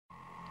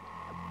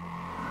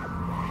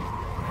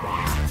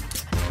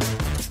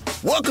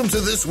Welcome to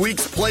this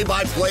week's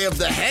play-by-play of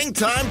the Hang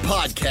Time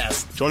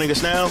Podcast. Joining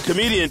us now,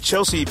 comedian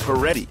Chelsea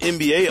Peretti,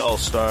 NBA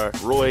All-Star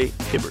Roy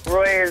Hibbert.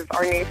 Roy is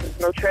our nation's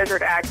most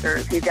treasured actor.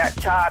 He's got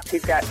chops,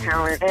 he's got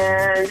talent,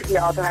 and he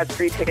also has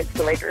free tickets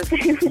to Lakers.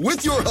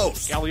 With your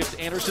hosts, Elliot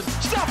Anderson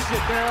stuffs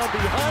it down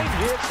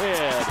behind his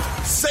head.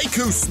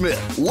 Sekou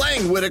Smith,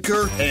 Lang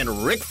Whitaker, and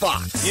Rick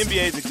Fox. The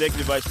NBA's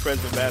Executive Vice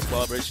President of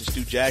Basketball Operations,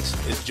 Stu Jackson,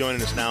 is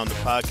joining us now on the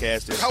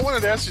podcast. I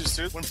wanted to ask you,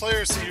 Stu, when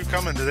players see you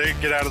coming, do they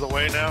get out of the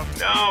way now?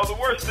 No, the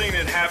worst thing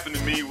that happened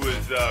to me was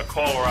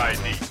caller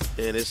ID.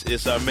 And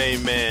it's our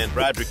main man,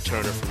 Broderick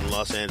Turner from the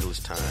Los Angeles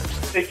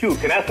Times. Hey, Q,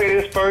 can I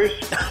say this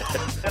first?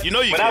 You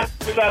know you when can. I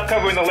first started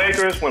covering the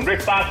Lakers, when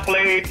Rick Fox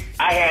played,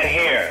 I had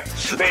hair.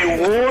 They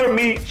wore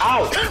me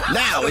out.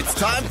 Now it's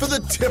time for the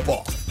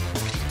tip-off.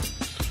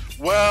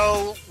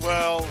 Well.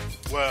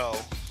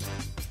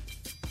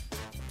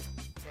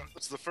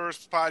 It's the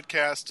first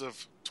podcast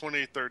of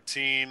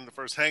 2013, the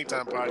first Hang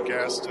Time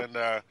podcast,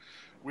 and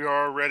we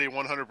are already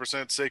 100%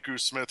 Sekou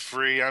Smith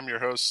free. I'm your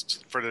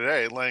host for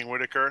today, Lang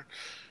Whitaker.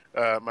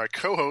 My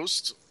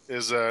co-host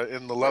is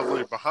in the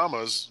lovely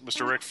Bahamas,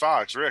 Mr. Rick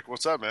Fox. Rick,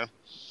 what's up, man?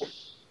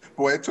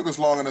 Boy, it took us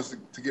long enough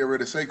to get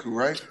rid of Sekou,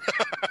 right?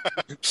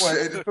 Boy,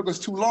 it took us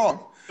too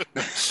long.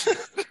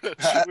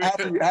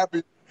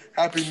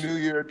 Happy New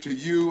Year to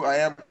you. I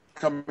am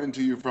coming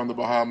to you from the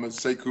Bahamas.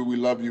 Sekou, we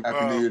love you.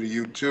 Happy New Year to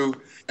you, too.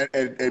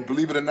 And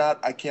believe it or not,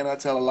 I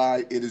cannot tell a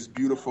lie. It is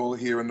beautiful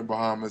here in the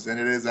Bahamas, and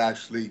it is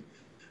actually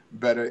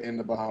better in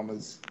the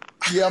Bahamas.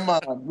 Yeah,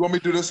 man. You want me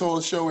to do this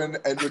whole show and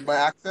with my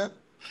accent?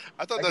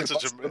 I thought that's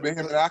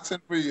an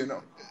accent for you,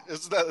 know. I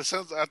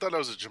thought that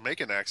was a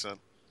Jamaican accent.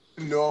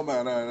 No,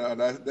 man. I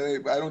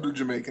don't do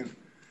Jamaican.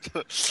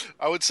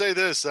 I would say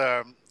this.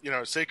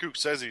 Sekou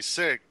says he's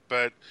sick,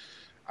 but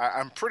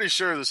I'm pretty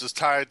sure this is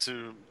tied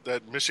to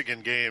that Michigan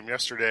game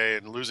yesterday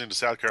and losing to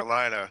South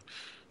Carolina.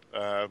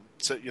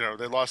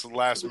 They lost at the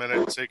last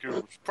minute. Sekou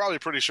was probably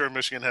pretty sure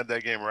Michigan had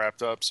that game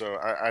wrapped up. So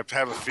I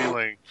have a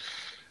feeling.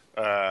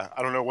 I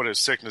don't know what his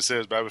sickness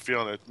is, but I have a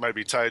feeling it might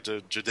be tied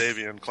to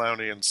Jadeveon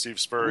Clowney and Steve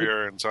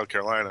Spurrier in South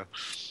Carolina.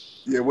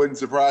 Yeah, it wouldn't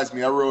surprise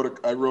me. I rode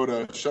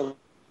a shuttle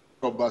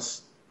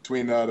bus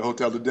between the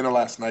hotel to dinner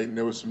last night, and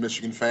there were some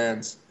Michigan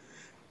fans.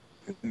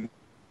 And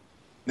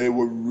they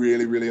were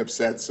really, really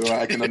upset, so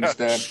I can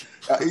understand.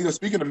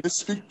 Speaking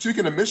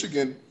of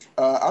Michigan,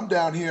 I'm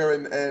down here,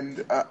 and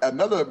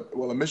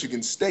a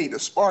Michigan State, a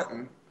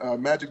Spartan,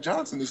 Magic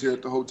Johnson is here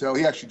at the hotel.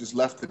 He actually just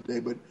left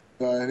today, but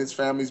and his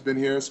family's been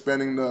here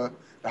spending the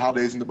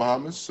holidays in the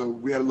Bahamas. So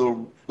we had a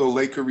little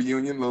Laker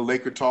reunion, a little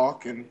Laker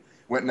talk, and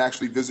went and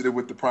actually visited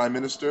with the Prime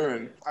Minister.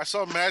 And I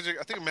saw Magic.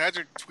 I think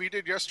Magic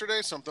tweeted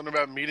yesterday something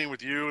about meeting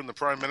with you and the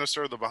Prime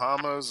Minister of the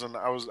Bahamas, and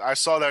I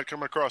saw that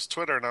come across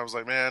Twitter, and I was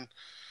like, man,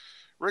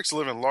 Rick's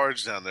living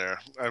large down there.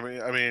 I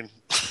mean,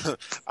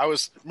 I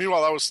was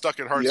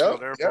stuck at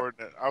Hartsfield Airport.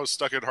 Yep. I was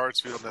stuck at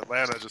Hartsfield in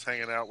Atlanta, just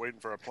hanging out, waiting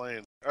for a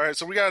plane. All right,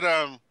 so we got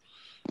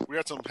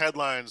some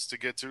headlines to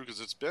get to because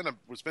it's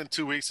been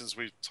 2 weeks since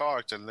we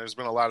talked, and there's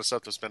been a lot of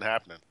stuff that's been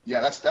happening.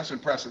 Yeah, that's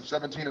impressive.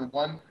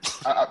 17-1.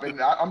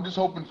 I'm just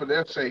hoping for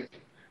their sake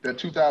that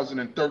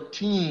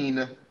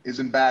 2013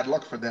 isn't bad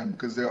luck for them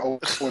because they're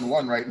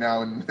 0-1 right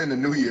now in the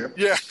new year.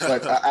 Yeah,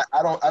 but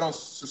I don't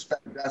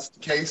suspect that's the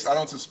case. I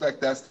don't suspect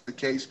that's the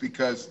case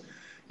because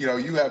you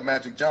have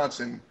Magic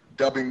Johnson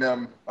dubbing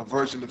them a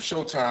version of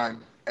Showtime.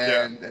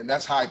 And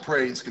that's high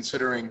praise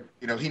considering,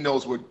 he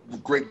knows what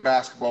great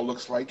basketball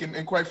looks like.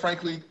 And quite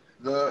frankly,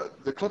 the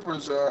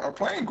Clippers are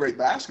playing great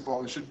basketball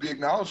and should be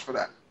acknowledged for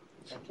that.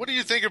 What do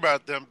you think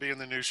about them being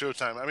the new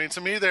Showtime? I mean,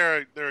 to me,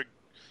 they're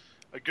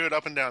a good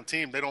up and down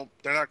team.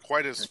 They're not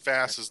quite as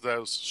fast as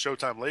those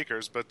Showtime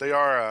Lakers, but they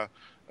are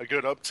a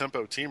good up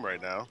tempo team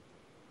right now.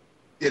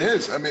 It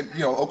is. I mean,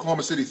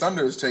 Oklahoma City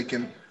Thunder has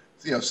taken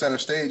center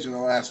stage in the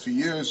last few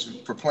years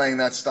for playing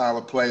that style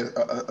of play,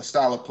 a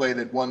style of play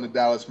that won the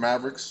Dallas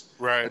Mavericks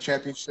a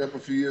championship a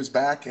few years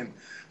back, and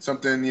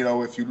something,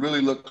 if you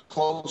really look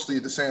closely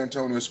at the San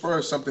Antonio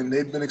Spurs, something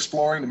they've been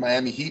exploring. The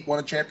Miami Heat won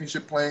a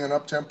championship playing an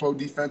up-tempo,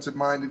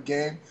 defensive-minded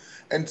game.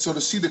 And so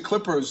to see the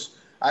Clippers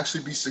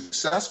actually be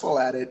successful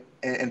at it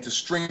and to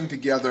string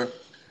together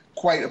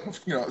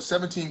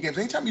 17 games.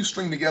 Anytime you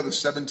string together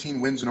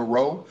 17 wins in a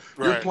row,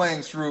 you're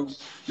playing through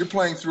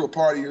a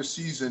part of your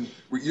season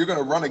where you're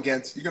going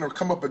to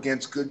come up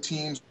against good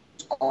teams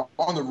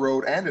on the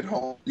road and at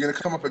home. You're going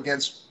to come up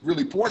against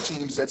really poor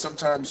teams that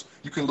sometimes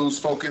you can lose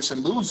focus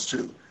and lose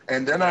to.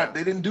 And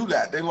they didn't do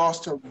that. They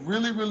lost to a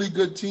really, really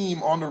good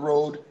team on the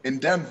road in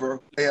Denver.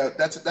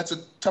 That's a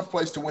tough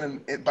place to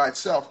win by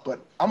itself, but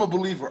I'm a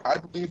believer. I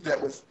believe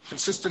that with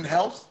consistent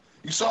health,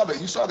 you saw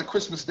the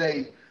Christmas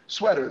Day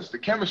sweaters. The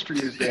chemistry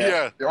is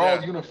there. They're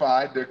all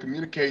unified. They're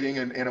communicating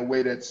in a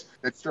way that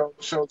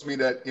shows me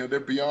that they're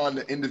beyond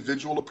the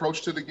individual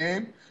approach to the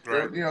game.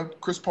 Right.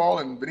 Chris Paul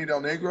and Vinny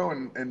Del Negro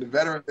and the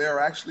veteran there are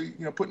actually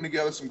putting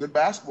together some good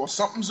basketball.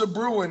 Something's a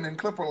brewing in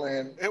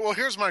Clipperland. Well,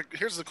 here's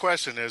the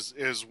question: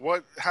 is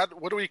what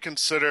do we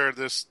consider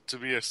this to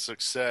be a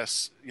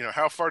success?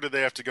 How far do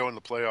they have to go in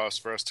the playoffs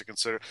for us to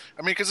consider?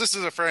 I mean, because this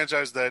is a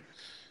franchise that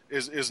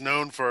is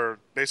known for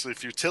basically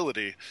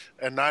futility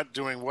and not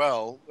doing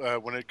well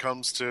when it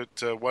comes to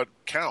what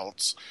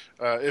counts.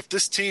 If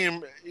this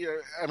team,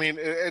 I mean,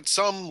 at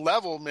some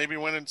level, maybe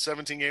winning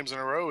 17 games in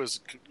a row is,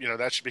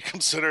 that should be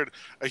considered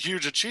a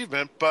huge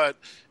achievement. But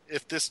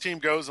if this team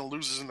goes and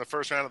loses in the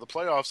first round of the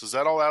playoffs, is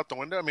that all out the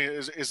window? I mean,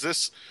 is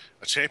this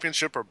a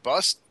championship or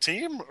bust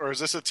team, or is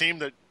this a team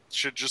that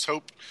should just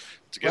hope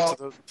to get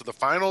to the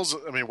finals?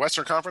 I mean,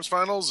 Western Conference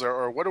Finals,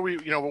 or what are we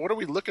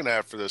looking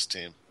at for this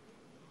team?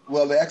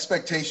 Well, the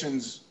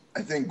expectations,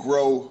 I think,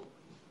 grow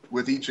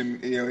with each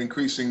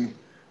increasing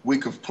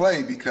week of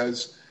play,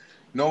 because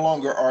no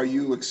longer are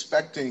you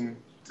expecting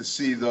to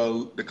see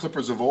the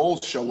Clippers of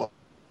old show up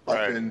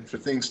and for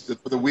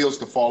the wheels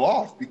to fall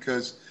off,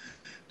 because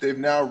they've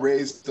now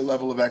raised the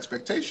level of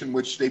expectation,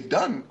 which they've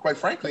done, quite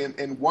frankly, in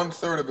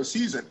 1/3 of a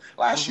season.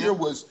 Last year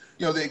was,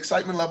 the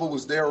excitement level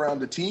was there around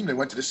the team. They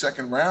went to the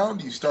second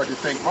round. You start to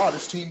think, wow,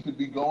 this team could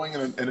be going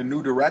in a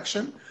new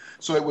direction.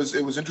 So it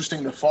was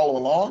interesting to follow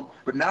along.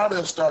 But now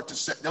they'll start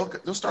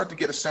to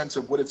get a sense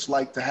of what it's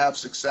like to have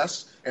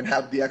success and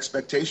have the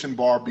expectation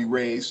bar be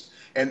raised.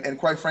 And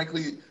quite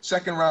frankly,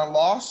 second round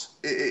loss,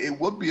 it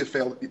would be a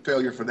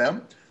failure for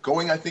them.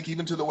 Going, I think,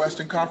 even to the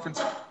Western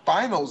Conference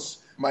Finals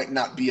might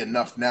not be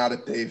enough now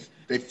that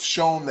they've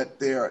shown that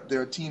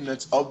they're a team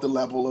that's of the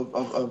level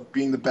of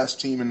being the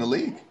best team in the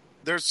league.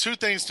 There's two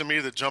things to me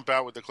that jump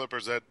out with the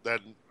Clippers that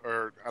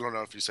are, I don't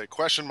know if you say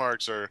question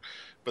marks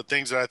but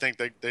things that I think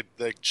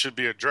they should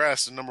be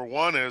addressed. And number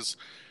one is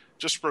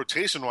just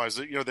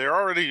rotation-wise. They're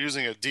already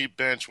using a deep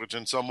bench, which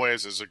in some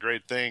ways is a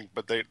great thing,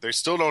 but they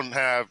still don't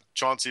have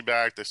Chauncey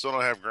back. They still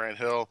don't have Grant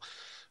Hill.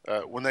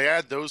 When they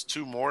add those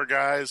two more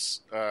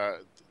guys,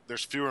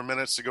 there's fewer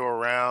minutes to go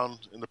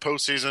around. In the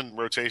postseason,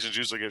 rotations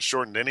usually get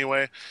shortened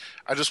anyway.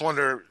 I just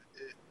wonder,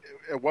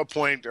 at what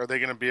point are they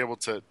going to be able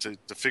to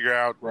figure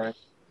out, right?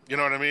 You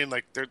know what I mean?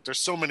 Like, there's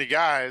so many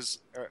guys,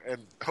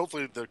 and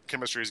hopefully the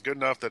chemistry is good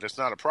enough that it's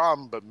not a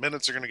problem, but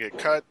minutes are going to get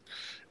cut,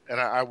 and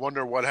I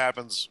wonder what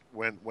happens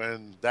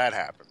when that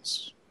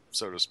happens,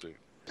 so to speak.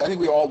 I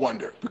think we all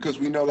wonder, because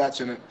we know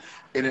that's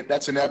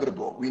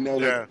inevitable. We know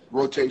that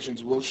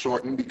rotations will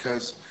shorten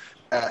because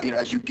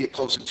as you get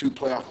closer to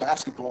playoff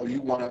basketball, you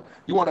want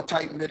a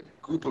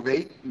tight-knit group of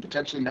 8 and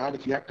potentially 9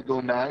 if you have to go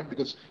 9,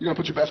 because you're going to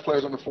put your best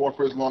players on the floor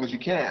for as long as you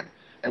can.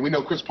 And we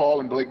know Chris Paul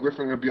and Blake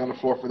Griffin are going to be on the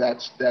floor for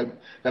that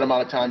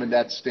amount of time in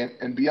that stint.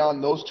 And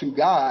beyond those two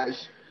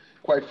guys,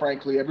 quite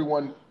frankly,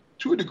 everyone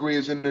to a degree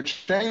is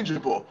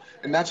interchangeable,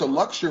 and that's a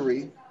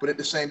luxury. But at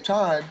the same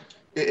time,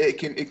 it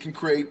can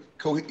create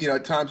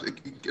at times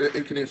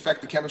it can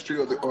affect the chemistry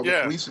or the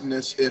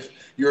cohesiveness if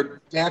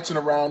you're dancing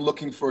around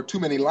looking for too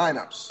many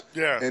lineups.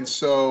 Yeah. And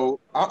so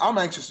I'm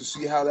anxious to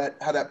see how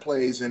that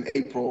plays in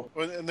April.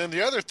 And then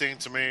the other thing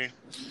to me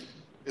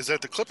is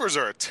that the Clippers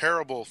are a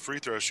terrible free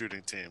throw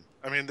shooting team.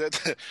 I mean,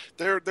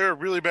 they're a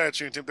really bad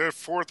shooting team. They're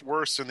 4th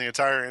worst in the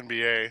entire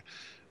NBA,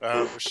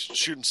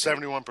 shooting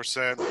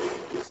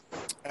 71%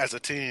 as a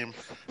team,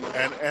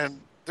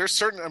 and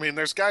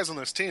there's guys on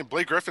this team.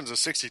 Blake Griffin's a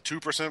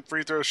 62%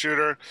 free throw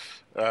shooter.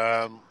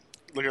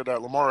 Look at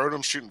that. Lamar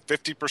Odom's shooting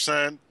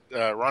 50%.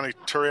 Ronnie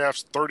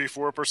Turiaf's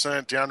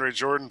 34%. DeAndre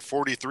Jordan,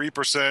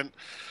 43%.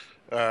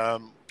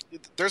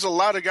 There's a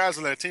lot of guys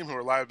on that team who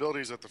are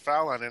liabilities at the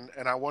foul line,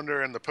 and I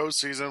wonder in the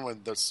postseason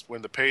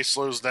when the pace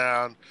slows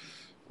down,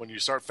 when you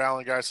start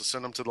fouling guys to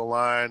send them to the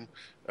line,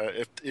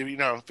 if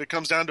it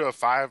comes down to a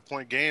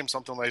 5-point game,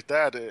 something like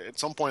that, at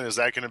some point is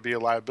that going to be a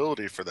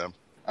liability for them?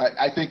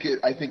 I think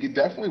it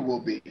definitely will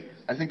be.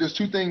 I think there's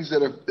two things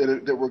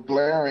that were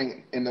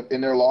glaring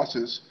in their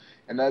losses,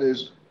 and that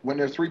is when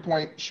their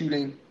 3-point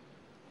shooting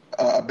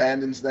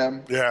abandons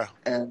them,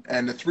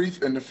 and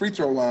the free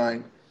throw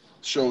line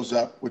shows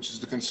up, which is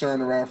the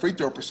concern around free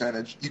throw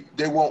percentage.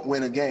 They won't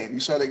win a game. You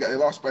saw they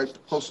lost by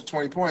close to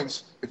 20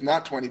 points, if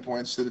not 20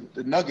 points, to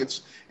the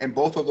Nuggets, and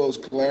both of those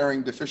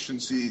glaring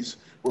deficiencies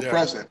were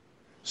present.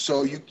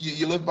 So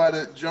you live by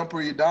the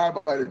jumper, you die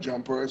by the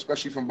jumper,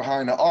 especially from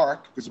behind the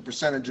arc, because the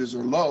percentages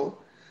are low.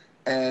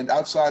 And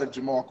outside of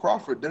Jamal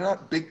Crawford, they're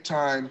not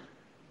big-time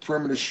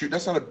perimeter shoot.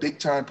 That's not a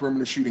big-time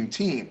perimeter shooting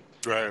team.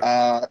 Right.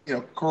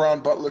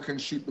 Caron Butler can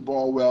shoot the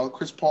ball well.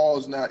 Chris Paul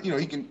is not.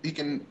 He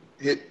can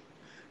hit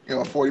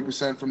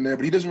 40% from there,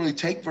 but he doesn't really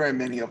take very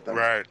many of them.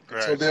 Right.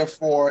 So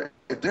therefore,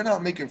 if they're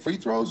not making free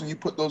throws and you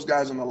put those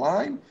guys on the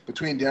line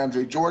between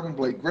DeAndre Jordan,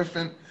 Blake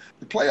Griffin,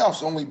 the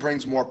playoffs only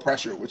brings more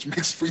pressure, which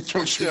makes free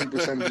throw shooting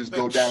percentages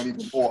go down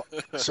even more.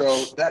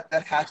 So that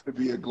has to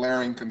be a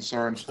glaring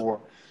concern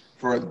for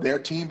their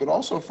team, but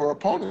also for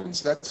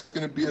opponents. That's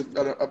going to be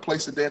a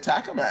place that they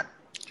attack them at.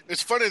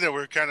 It's funny that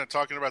we're kind of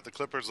talking about the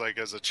Clippers like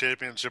as a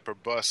championship or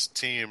bust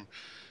team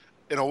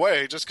in a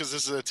way, just because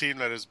this is a team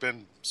that has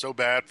been so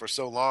bad for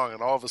so long,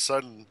 and all of a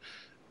sudden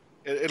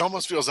it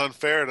almost feels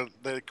unfair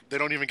that they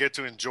don't even get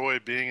to enjoy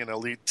being an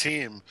elite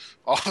team.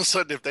 All of a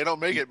sudden, if they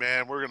don't make it,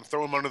 man, we're going to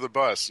throw them under the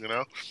bus,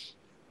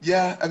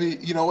 Yeah, I mean,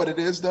 you know what it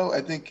is, though?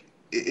 I think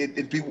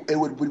it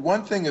would be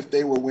one thing if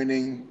they were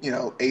winning,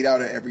 8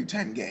 out of every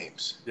 10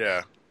 games.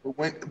 Yeah.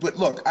 But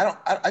look,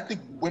 I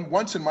think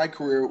once in my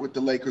career with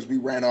the Lakers, we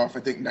ran off, I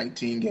think,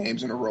 19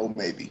 games in a row,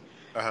 maybe,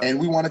 and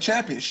we won a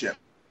championship.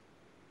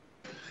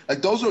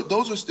 Like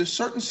there's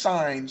certain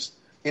signs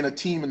in a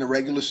team in the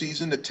regular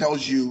season that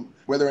tells you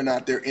whether or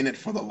not they're in it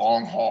for the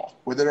long haul,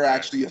 whether they're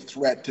actually a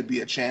threat to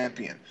be a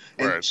champion.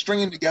 And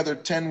stringing together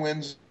 10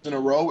 wins in a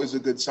row is a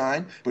good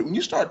sign. But when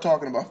you start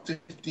talking about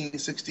 15,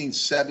 16,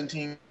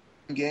 17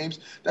 games,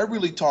 that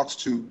really talks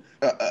to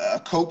a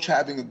coach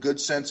having a good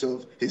sense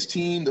of his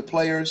team, the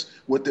players,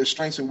 what their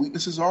strengths and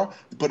weaknesses are,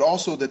 but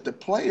also that the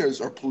players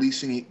are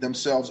policing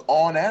themselves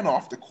on and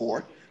off the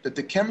court, that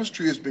the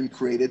chemistry has been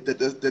created,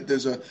 that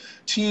there's a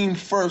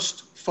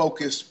team-first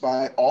focus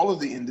by all of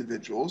the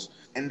individuals,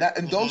 and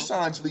those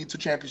signs lead to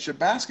championship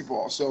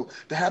basketball. So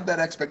to have that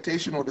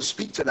expectation or to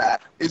speak to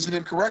that isn't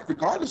incorrect,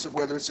 regardless of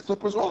whether it's the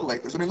Clippers or the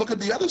Lakers. I mean, look at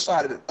the other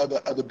side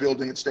of the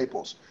building at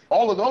Staples.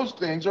 All of those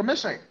things are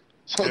missing.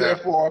 So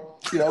therefore,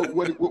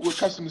 what we're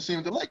accustomed to seeing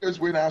with the Lakers,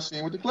 we're now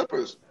seeing with the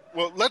Clippers.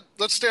 Well,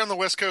 let's stay on the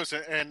West Coast,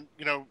 and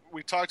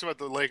we talked about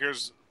the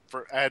Lakers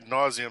for ad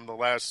nauseum the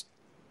last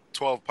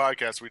 12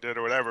 podcasts we did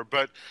or whatever,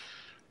 but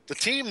the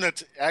team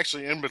that's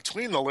actually in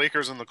between the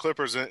Lakers and the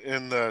Clippers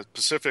in the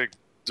Pacific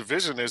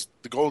Division is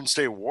the Golden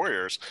State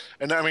Warriors.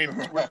 And I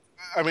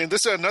mean,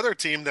 this is another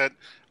team that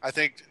I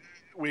think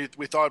we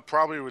thought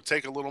probably would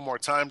take a little more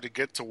time to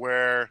get to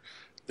where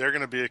they're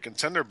going to be a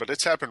contender, but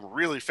it's happened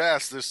really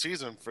fast this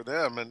season for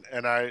them.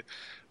 And I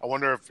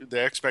wonder if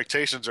the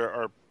expectations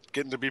are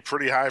getting to be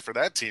pretty high for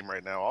that team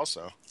right now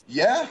also.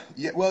 Yeah.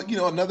 Well,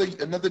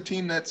 another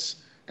team that's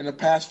in the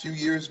past few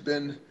years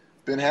been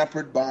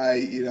hampered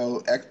by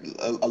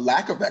a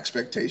lack of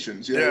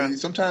expectations.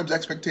 Sometimes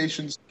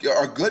expectations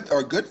are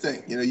a good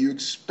thing. You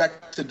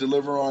expect to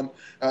deliver on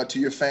to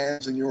your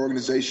fans and your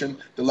organization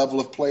the level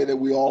of play that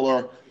we all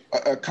are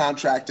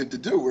contracted to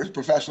do. We're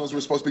professionals. We're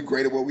supposed to be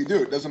great at what we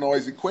do. It doesn't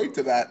always equate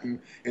to that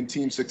in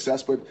team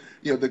success. But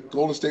the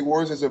Golden State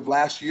Warriors, as of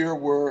last year,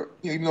 were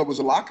even though it was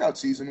a lockout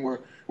season, we're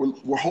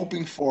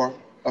hoping for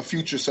a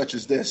future such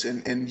as this.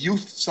 And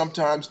youth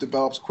sometimes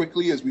develops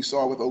quickly, as we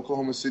saw with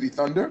Oklahoma City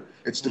Thunder.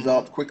 It's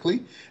developed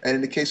quickly. And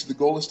in the case of the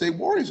Golden State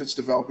Warriors, it's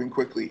developing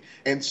quickly.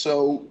 And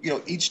so,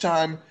 each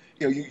time,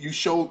 you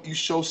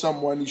show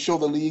someone, you show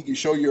the league, you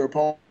show your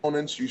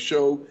opponents, you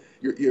show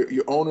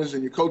your owners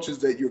and your coaches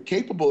that you're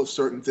capable of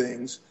certain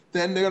things,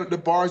 then the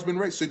bar has been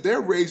raised. So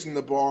they're raising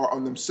the bar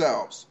on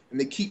themselves, and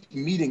they keep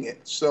meeting it.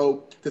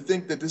 So to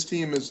think that this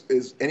team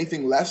is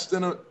anything less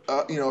than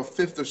a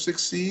fifth or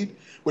sixth seed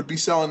would be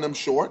selling them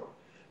short.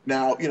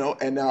 Now,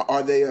 and now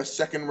are they a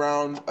second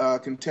round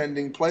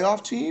contending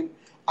playoff team?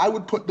 I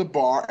would put the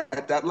bar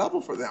at that level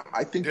for them.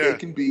 I think they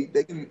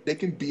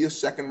can be a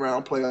second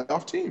round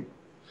playoff team.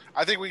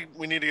 I think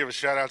we need to give a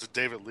shout out to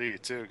David Lee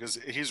too, because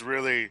he's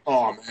really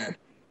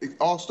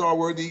all-star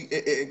worthy,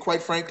 and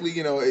quite frankly,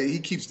 he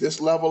keeps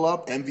this level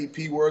up,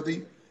 MVP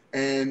worthy,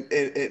 and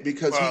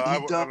because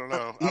I don't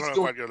know if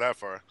I'd go that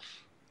far.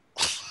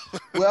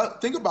 Well,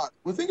 think about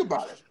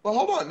it. Well,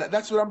 hold on.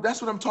 That's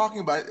what I'm talking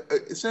about.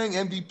 Saying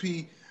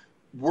MVP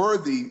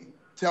worthy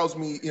tells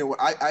me,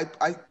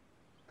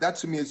 that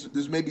to me is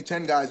there's maybe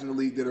 10 guys in the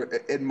league that are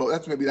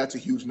that's a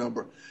huge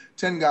number.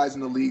 10 guys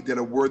in the league that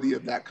are worthy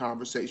of that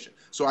conversation.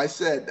 So I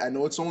said, I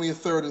know it's only a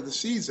third of the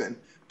season,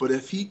 but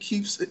if he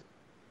keeps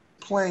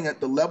playing at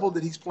the level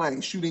that he's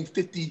playing, shooting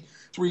 53,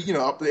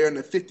 up there in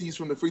the 50s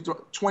from the free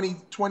throw, 20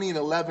 and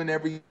 11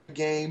 every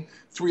game,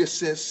 3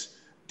 assists,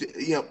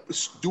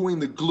 doing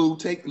the glue,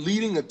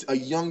 leading a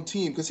young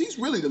team, because he's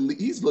really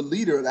he's the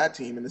leader of that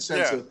team in the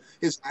sense of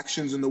his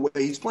actions and the way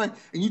he's playing.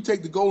 And you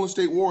take the Golden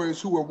State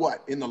Warriors, who were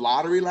in the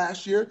lottery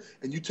last year,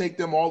 and you take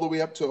them all the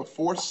way up to a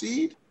 4th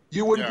seed,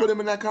 you wouldn't put him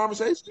in that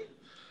conversation?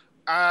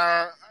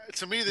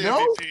 To me, the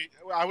MVP,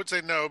 I would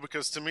say no,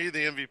 because to me, the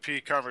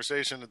MVP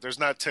conversation, there's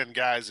not 10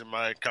 guys in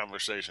my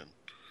conversation.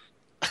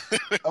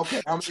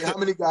 Okay, how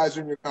many guys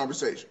are in your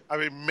conversation? I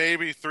mean,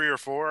 maybe 3 or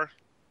 4.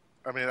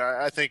 I mean,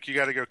 I think you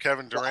got to go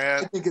Kevin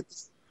Durant.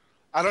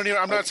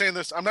 I'm not saying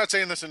this. I'm not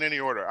saying this in any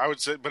order. I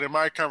would say, but in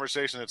my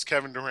conversation, it's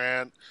Kevin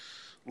Durant,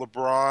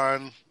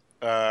 LeBron,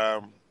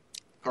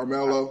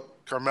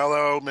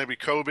 Carmelo, maybe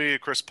Kobe,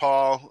 Chris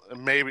Paul,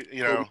 and maybe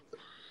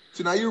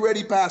So now you're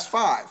already past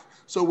 5.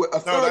 So a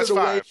third of the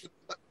way,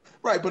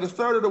 right? But a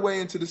third of the way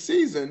into the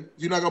season,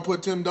 you're not going to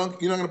put Tim Duncan.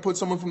 You're not going to put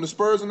someone from the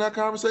Spurs in that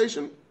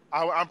conversation.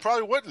 I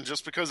probably wouldn't,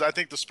 just because I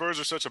think the Spurs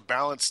are such a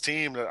balanced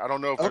team that I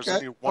don't know if there's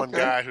any one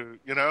guy who,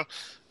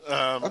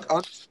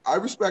 I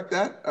respect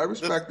that.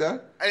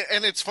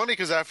 And it's funny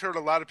because I've heard a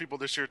lot of people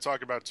this year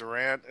talk about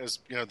Durant as,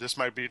 this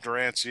might be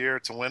Durant's year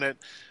to win it.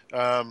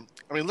 I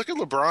mean, look at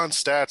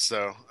LeBron's stats,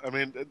 though. I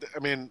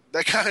mean,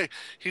 that guy,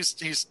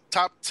 he's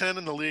top 10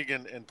 in the league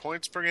in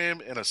points per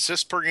game, in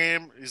assists per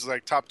game. He's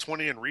like top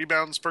 20 in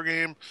rebounds per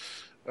game.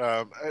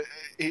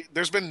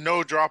 There's been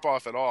no drop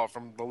off at all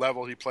from the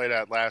level he played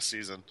at last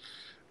season.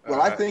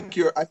 Well, I think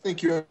you're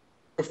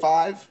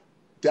 5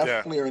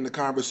 definitely are in the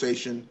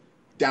conversation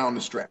down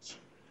the stretch.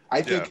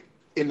 I think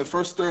in the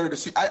first third of the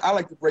season, I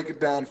like to break it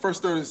down.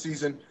 First third of the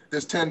season,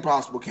 there's 10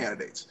 possible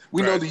candidates.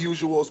 We know the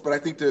usuals, but I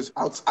think there's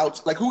outs.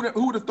 Like who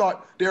would have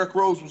thought Derrick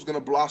Rose was going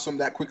to blossom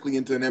that quickly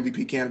into an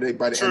MVP candidate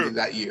by the end of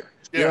that year?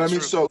 You know what I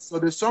mean? So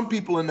there's some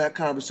people in that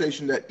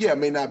conversation that,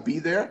 may not be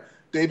there.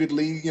 David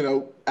Lee,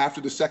 after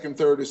the second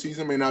third of the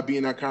season may not be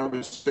in that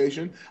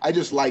conversation. I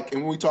just like,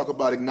 and when we talk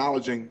about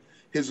acknowledging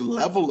his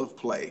level of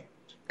play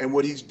and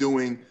what he's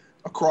doing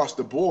across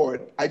the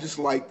board, I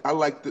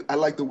like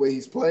the way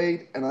he's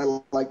played, and I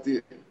like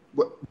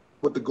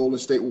what the Golden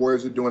State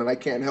Warriors are doing, and I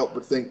can't help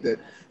but think that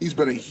he's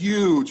been a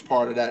huge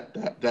part of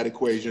that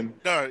equation.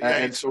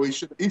 So he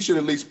should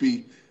at least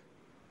be,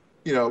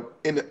 in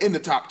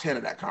the top 10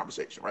 of that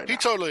conversation right now. He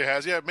totally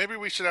has. Yeah, maybe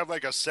we should have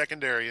like a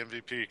secondary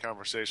MVP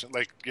conversation.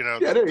 Yeah,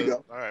 there you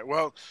go. All right.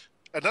 Well,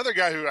 another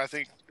guy who I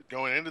think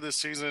going into this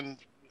season,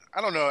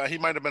 I don't know, he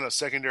might have been a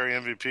secondary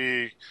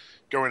MVP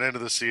going into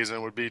the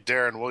season would be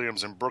Darren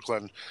Williams in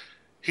Brooklyn.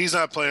 He's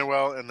not playing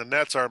well, and the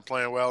Nets aren't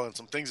playing well, and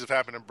some things have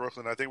happened in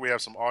Brooklyn. I think we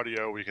have some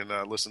audio we can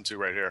listen to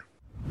right here.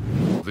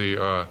 They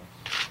are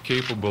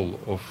capable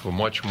of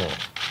much more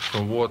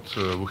from what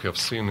we have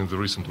seen in the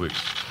recent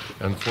weeks.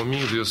 And for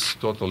me, this is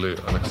totally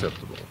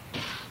unacceptable.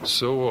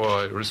 So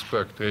I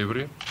respect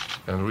Avery,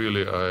 and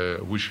really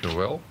I wish him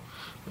well.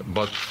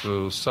 But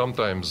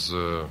sometimes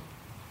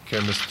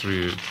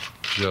chemistry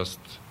just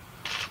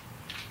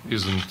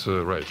isn't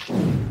right.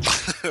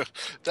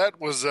 That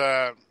was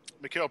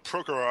Mikhail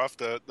Prokhorov,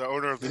 the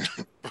owner of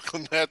the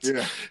Brooklyn Nets,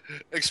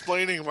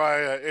 explaining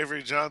why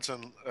Avery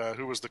Johnson,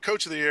 who was the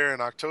coach of the year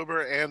in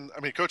October,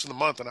 coach of the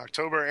month in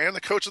October, and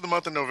the coach of the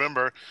month in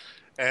November,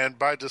 and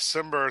by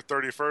December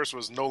 31st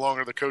was no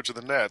longer the coach of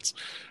the Nets.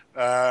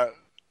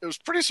 It was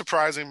a pretty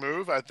surprising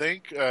move, I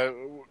think.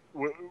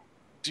 Do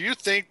you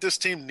think this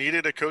team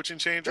needed a coaching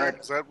changer?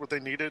 Is that what they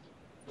needed?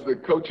 The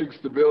coaching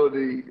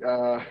stability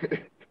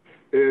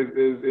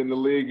is in the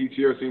league each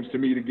year seems to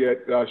me to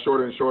get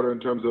shorter and shorter in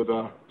terms of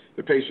the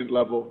patient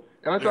level.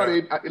 And I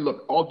thought,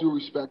 look, all due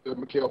respect to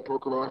Mikhail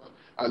Prokhorov,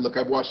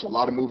 I've watched a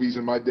lot of movies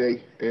in my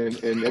day,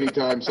 and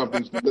anytime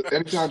something's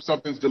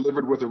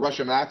delivered with a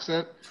Russian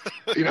accent,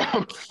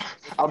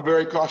 I'm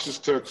very cautious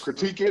to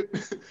critique it.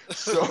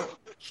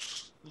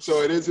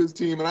 So it is his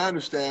team, and I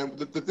understand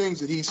the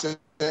things that he's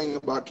saying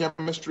about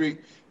chemistry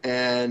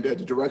and the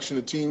direction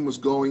the team was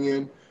going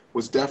in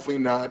was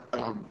definitely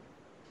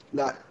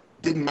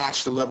didn't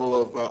match the level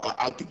of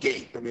out the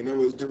gate. I mean,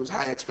 there was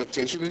high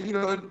expectation, and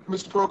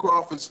Mr.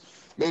 Prokhorov has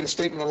made a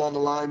statement along the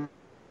lines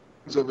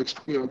of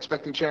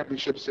expecting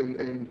championships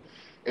in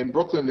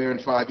Brooklyn there in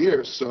 5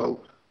 years. So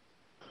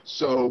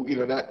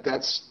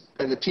that's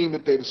and the team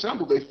that they've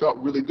assembled, they felt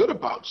really good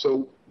about.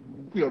 So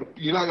you're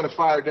not going to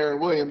fire Darren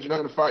Williams. You're not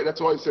going to fire.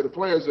 That's why I say the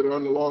players that are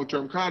under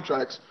long-term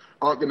contracts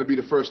aren't going to be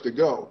the first to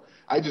go.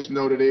 I just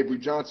know that Avery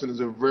Johnson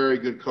is a very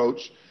good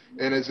coach.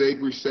 And as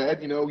Avery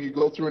said, you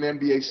go through an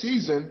NBA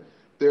season,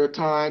 there are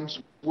times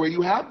where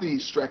you have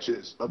these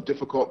stretches of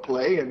difficult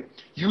play, and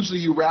usually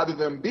you rather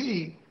them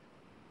be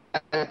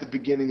at the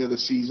beginning of the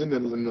season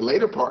than in the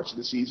later parts of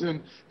the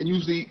season. And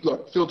usually,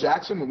 look, Phil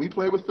Jackson, when we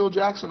played with Phil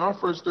Jackson, our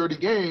first 30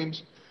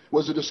 games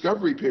was a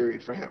discovery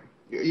period for him.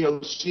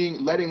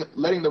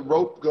 Letting the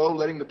rope go,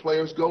 letting the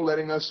players go,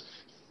 letting us,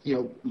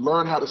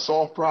 learn how to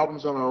solve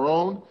problems on our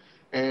own.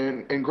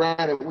 And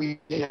granted, we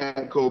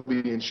had Kobe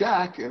and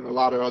Shaq and a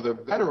lot of other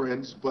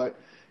veterans, but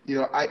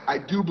I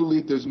do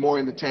believe there's more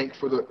in the tank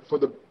for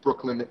the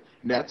Brooklyn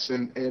Nets,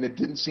 and it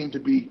didn't seem to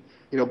be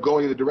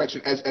going in the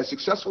direction as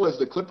successful as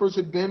the Clippers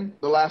had been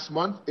the last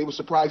month. It was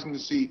surprising to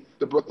see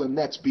the Brooklyn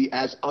Nets be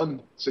as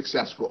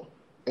unsuccessful.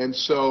 And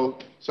so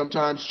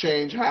sometimes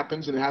change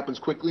happens, and it happens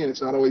quickly, and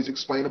it's not always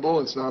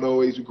explainable. It's not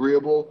always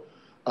agreeable,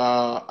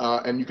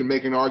 and you can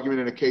make an argument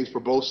and a case for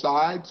both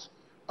sides.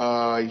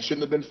 He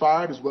shouldn't have been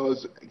fired, as well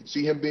as I can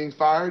see him being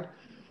fired.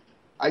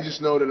 I just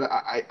know that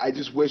I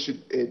just wish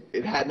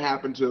it hadn't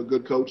happened to a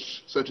good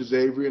coach such as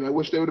Avery, and I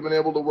wish they would have been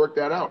able to work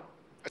that out.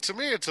 To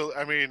me,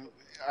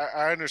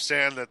 I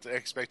understand that the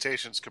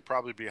expectations could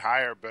probably be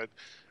higher, but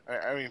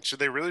should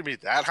they really be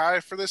that high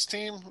for this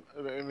team?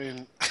 We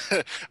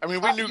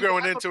knew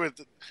going into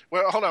it.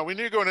 Well, hold on. We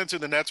knew going into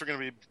the Nets were going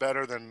to be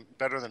better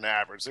than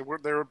average.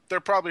 They're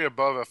probably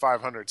above a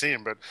 500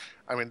 team, but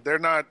they're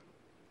not.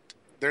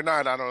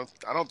 I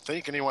don't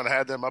think anyone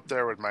had them up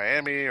there with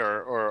Miami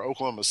or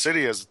Oklahoma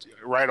City as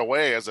right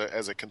away as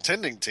a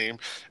contending team.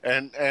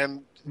 And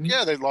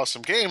yeah, they lost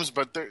some games,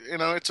 but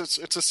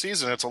it's a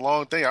season. It's a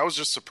long thing. I was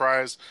just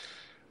surprised.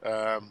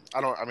 To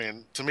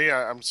me,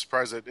 I'm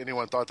surprised that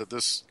anyone thought that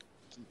this.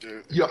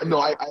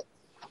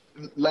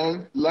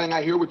 Lang,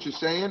 I hear what you're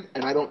saying,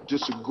 and I don't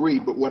disagree.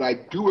 But what I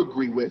do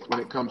agree with when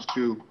it comes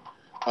to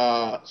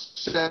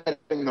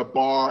setting a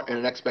bar and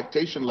an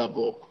expectation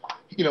level,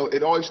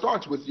 it always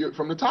starts with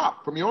from the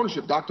top, from your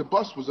ownership. Dr.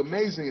 Buss was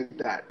amazing at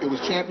that. It was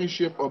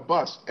championship or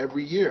bust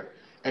every year,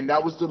 and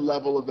that was the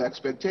level of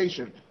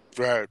expectation.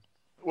 Right.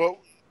 Well,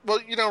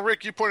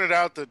 Rick, you pointed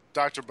out that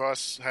Dr.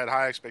 Buss had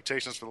high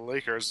expectations for the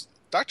Lakers.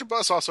 Dr.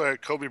 Buss also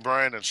had Kobe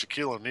Bryant and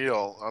Shaquille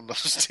O'Neal on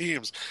those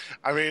teams.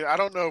 I mean, I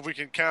don't know if we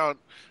can count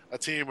a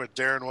team with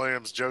Darren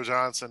Williams, Joe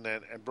Johnson,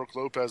 and Brook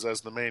Lopez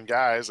as the main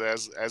guys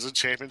as a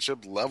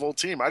championship-level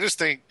team. I just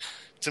think,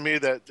 to me,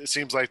 that it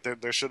seems like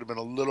there should have been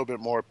a little bit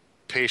more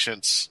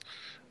patience,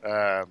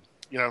 or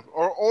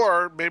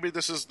maybe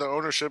this is the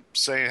ownership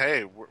saying,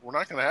 hey, we're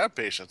not going to have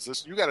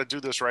patience. You got to do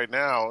this right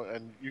now,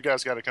 and you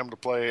guys got to come to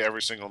play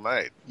every single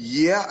night.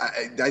 Yeah,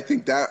 I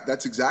think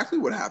that's exactly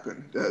what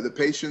happened. The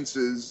patience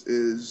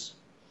is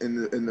in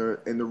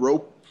the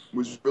rope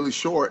was really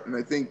short, and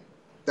I think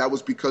that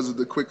was because of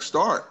the quick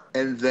start.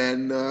 And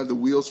then the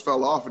wheels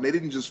fell off, and they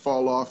didn't just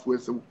fall off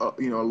with a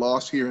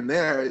loss here and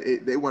there.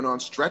 They went on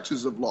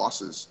stretches of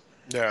losses,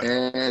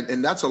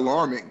 and that's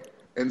alarming.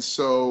 And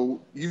so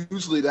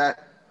usually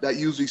that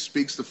usually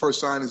speaks, the first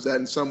sign is that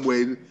in some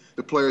way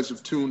the players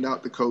have tuned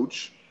out the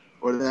coach,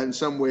 or that in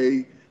some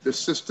way the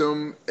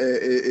system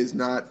is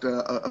not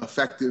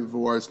effective,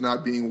 or it's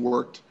not being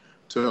worked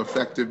to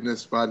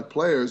effectiveness by the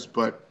players.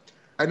 But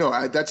I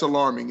know that's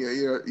alarming.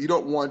 You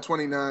don't want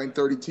 29,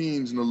 30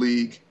 teams in the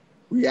league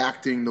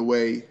reacting the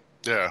way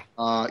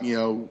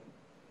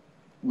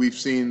we've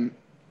seen,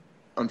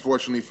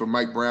 unfortunately, for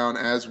Mike Brown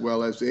as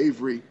well as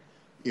Avery,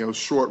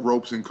 short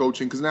ropes in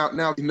coaching. Because now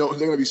they're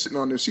going to be sitting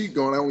on their seat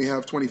going, I only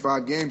have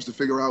 25 games to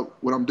figure out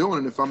what I'm doing,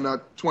 and if I'm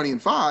not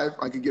 20-5,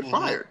 I could get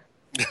fired.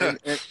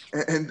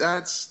 and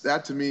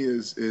that to me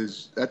is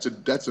that's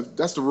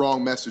the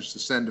wrong message to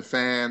send to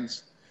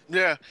fans.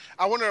 Yeah,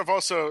 I wonder if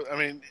also, I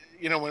mean,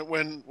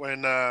 when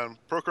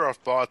Prokhorov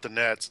bought the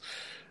Nets,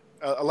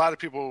 a lot of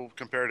people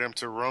compared him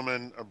to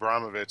Roman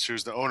Abramovich,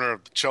 who's the owner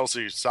of the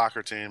Chelsea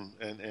soccer team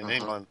in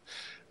England.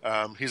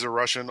 He's a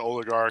Russian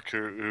oligarch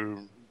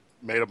who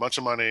made a bunch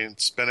of money and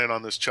spent it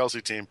on this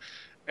Chelsea team.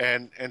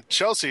 And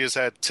Chelsea has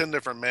had 10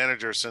 different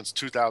managers since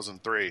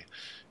 2003.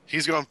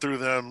 He's gone through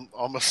them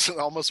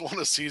almost won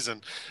a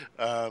season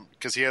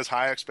because he has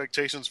high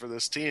expectations for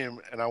this team.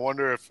 And I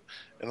wonder if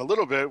in a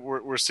little bit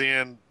we're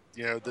seeing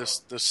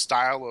this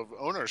style of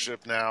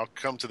ownership now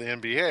come to the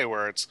NBA,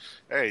 where it's,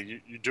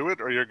 hey, you do it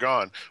or you're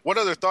gone. One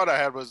other thought I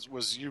had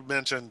was you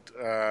mentioned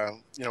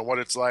what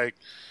it's like.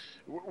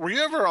 Were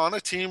you ever on a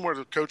team where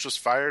the coach was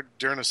fired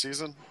during a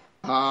season?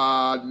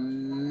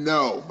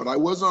 No, but I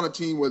was on a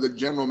team where the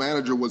general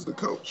manager was the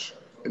coach,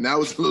 and that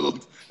was a little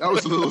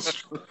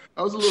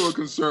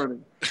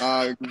concerning.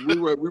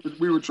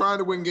 We were trying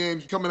to win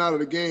games, coming out of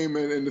the game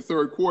in the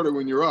third quarter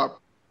when you're up,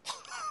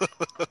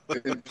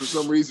 and for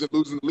some reason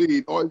losing the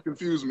lead always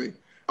confused me.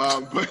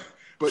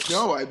 But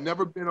no, I've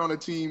never been on a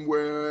team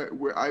where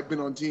I've been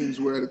on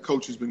teams where the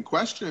coach has been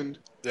questioned.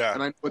 Yeah,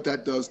 and I know what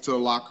that does to a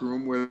locker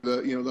room, where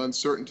the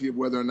uncertainty of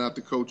whether or not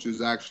the coach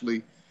is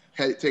actually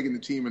taking the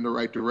team in the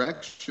right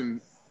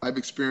direction. I've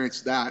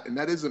experienced that, and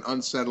that is an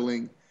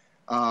unsettling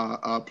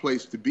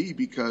place to be,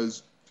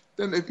 because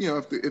then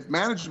if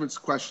management's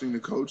questioning the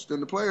coach, then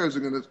the players are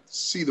going to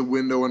see the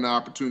window and the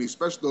opportunity,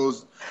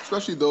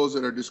 especially those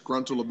that are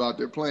disgruntled about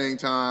their playing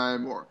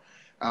time, or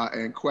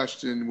and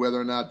question whether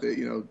or not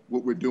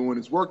what we're doing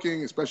is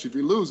working, especially if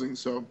you're losing.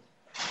 So,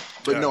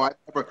 but no,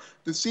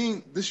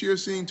 seeing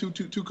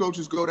two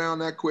coaches go down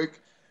that quick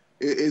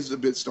is a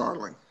bit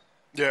startling.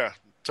 Yeah.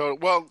 So,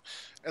 well,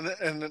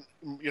 and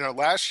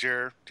last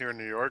year here in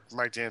New York,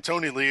 Mike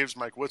D'Antoni leaves,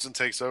 Mike Woodson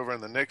takes over,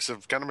 and the Knicks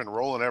have kind of been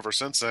rolling ever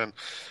since then.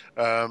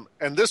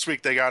 And this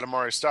week they got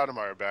Amar'e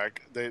Stoudemire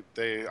back.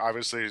 They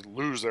obviously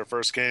lose their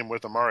first game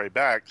with Amar'e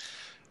back,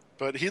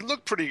 but he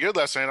looked pretty good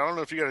last night. I don't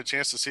know if you got a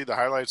chance to see the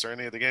highlights or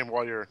any of the game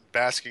while you're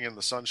basking in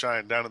the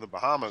sunshine down in the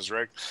Bahamas,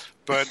 Rick.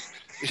 But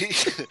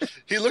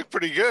he looked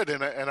pretty good,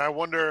 and I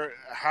wonder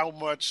how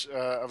much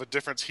of a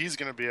difference he's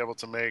going to be able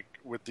to make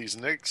with these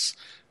Knicks.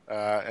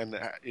 And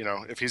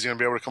if he's going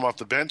to be able to come off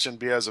the bench and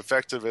be as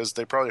effective as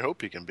they probably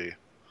hope he can be.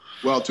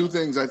 Well, two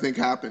things I think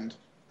happened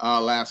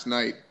last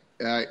night.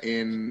 I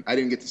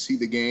didn't get to see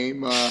the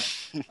game.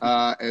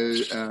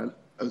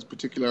 As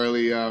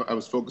particularly, I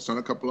was focused on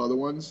a couple other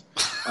ones.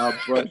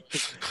 But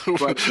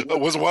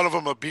was one of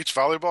them a beach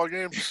volleyball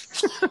game?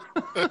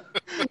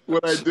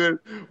 What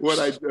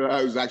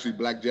I was actually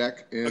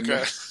blackjack. And,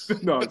 okay.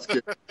 No, I'm just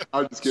kidding.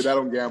 I'm just kidding. I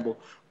don't gamble.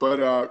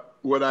 But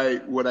what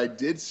I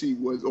did see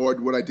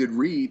what I did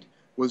read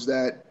was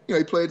that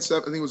he played I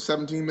think it was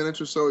 17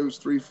 minutes or so. He was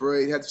 3 for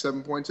 8. He had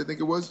 7 points, I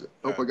think it was.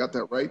 I hope I got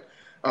that right.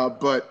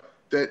 But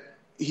that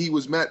he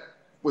was met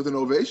with an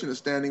ovation, a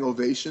standing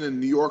ovation, and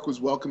New York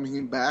was welcoming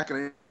him back.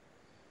 And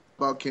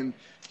can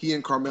he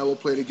and Carmelo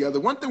play together?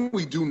 One thing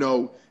we do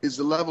know is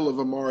the level of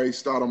Amar'e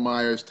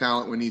Stoudemire's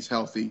talent when he's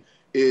healthy.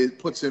 It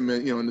puts him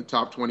in the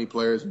top 20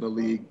 players in the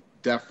league.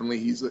 Definitely,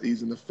 he's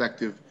an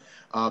effective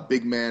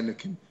big man that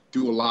can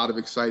do a lot of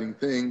exciting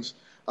things.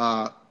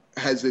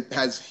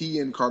 Has he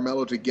and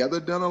Carmelo together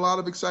done a lot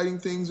of exciting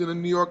things in a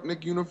New York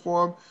Knicks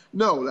uniform?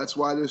 No, that's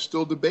why there's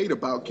still debate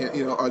about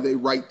are they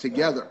right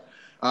together?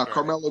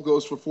 Carmelo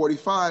goes for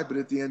 45, but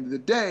at the end of the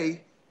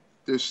day,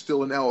 there's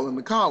still an L in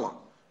the column.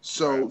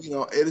 So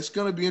it's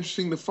going to be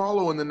interesting to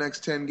follow in the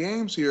next 10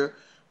 games here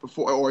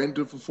before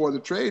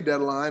the trade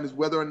deadline, is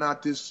whether or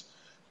not this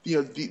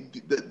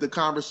the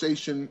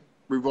conversation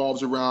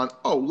revolves around,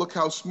 oh, look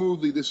how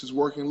smoothly this is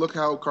working. Look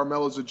how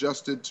Carmelo's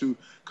adjusted to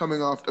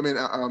coming off.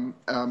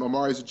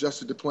 Amari's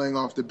adjusted to playing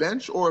off the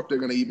bench, or if they're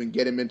going to even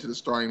get him into the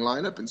starting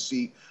lineup and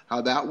see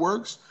how that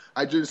works.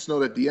 I just know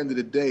that at the end of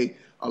the day,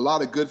 a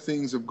lot of good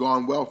things have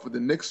gone well for the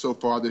Knicks so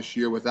far this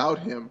year without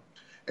him.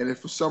 And if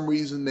for some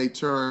reason they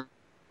turn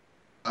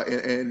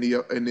in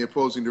the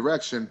opposing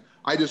direction,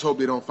 I just hope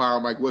they don't fire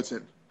Mike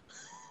Woodson.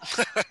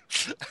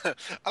 I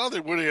don't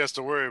think Woody has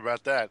to worry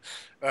about that.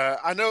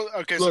 I know.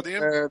 Okay, look,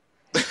 so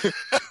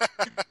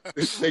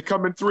they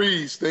come in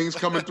threes. Things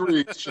come in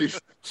threes,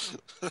 Chief.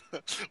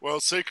 Well,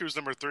 Seku's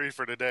number 3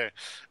 for today.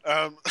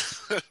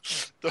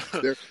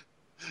 The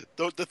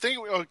thing.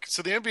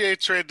 So the NBA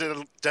trade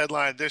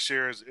deadline this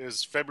year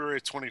is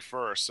February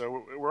 21st.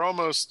 So we're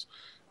almost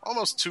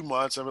 2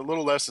 months. I'm a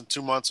little less than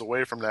 2 months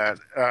away from that.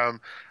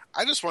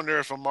 I just wonder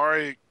if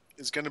Amari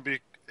is going to be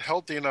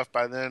healthy enough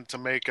by then to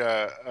make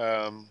a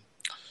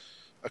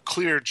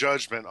clear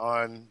judgment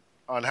on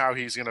how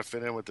he's going to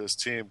fit in with this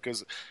team,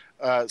 because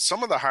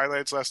some of the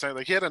highlights last night,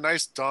 like he had a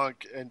nice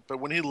dunk, but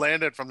when he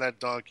landed from that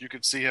dunk, you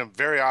could see him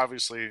very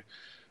obviously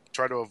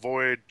try to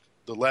avoid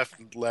the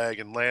left leg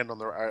and land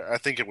on I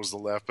think it was the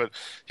left, but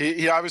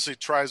he obviously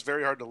tries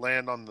very hard to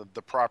land on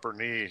the proper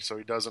knee so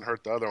he doesn't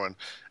hurt the other one,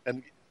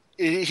 and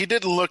he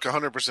didn't look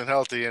 100%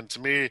 healthy, and to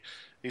me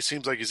he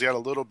seems like he's got a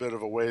little bit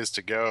of a ways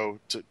to go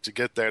to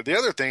get there. The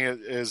other thing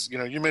is,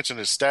 you mentioned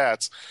his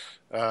stats.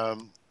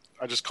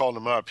 I just called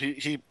him up.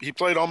 He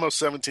played almost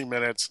 17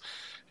 minutes.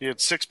 He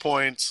had 6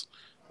 points,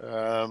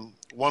 1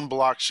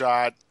 block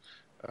shot,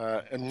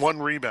 and 1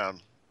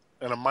 rebound,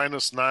 and a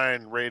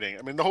 -9 rating.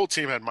 I mean, the whole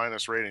team had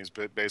minus ratings,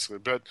 basically.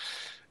 But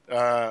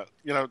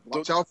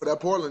watch out for that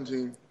Portland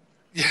team.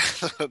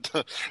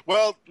 Yeah.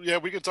 Well, yeah,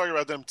 we can talk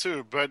about them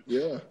too. But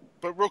yeah.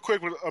 But real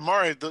quick with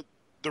Amari,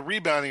 the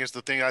rebounding is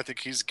the thing I think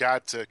he's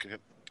got to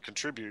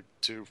contribute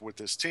to with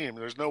this team.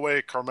 There's no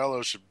way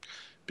Carmelo should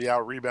be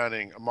out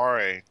rebounding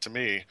Amari, to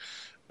me,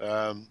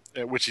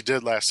 which he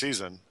did last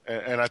season.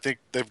 And I think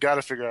they've got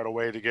to figure out a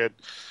way to get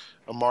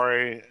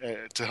Amari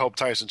to help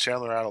Tyson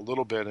Chandler out a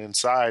little bit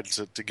inside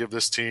to give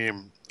this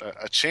team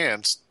a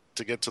chance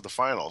to get to the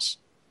finals.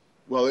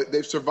 Well,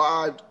 they've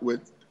survived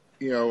with,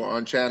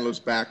 on Chandler's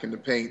back in the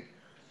paint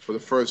for the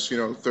first,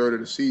 third of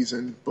the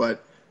season,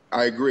 but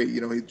I agree.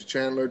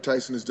 Chandler,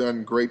 Tyson has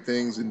done great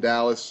things in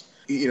Dallas.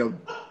 Amari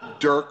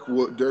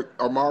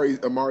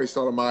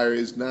Stoudemire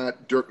is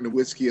not Dirk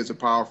Nowitzki as a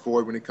power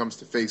forward when it comes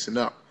to facing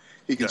up.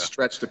 He can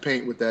stretch the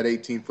paint with that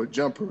 18-foot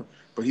jumper,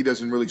 but he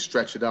doesn't really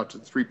stretch it out to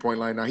the three-point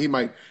line. Now, he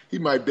might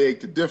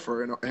beg to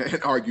differ and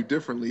argue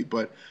differently,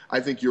 but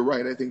I think you're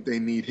right. I think they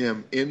need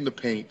him in the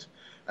paint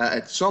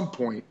at some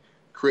point,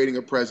 creating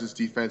a presence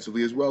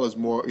defensively, as well as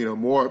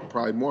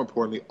probably more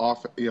importantly,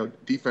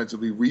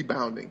 defensively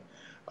rebounding.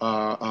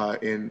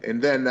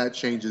 And then that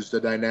changes the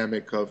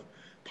dynamic of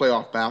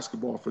playoff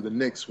basketball for the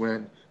Knicks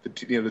when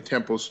the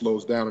tempo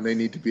slows down and they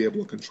need to be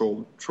able to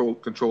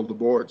control the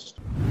boards.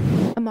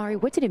 Amari,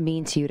 what did it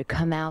mean to you to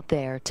come out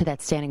there to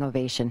that standing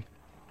ovation?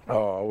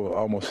 Oh, I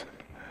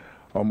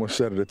almost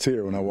shed a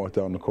tear when I walked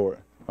out on the court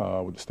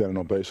with the standing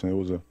ovation.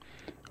 It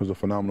was a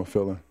phenomenal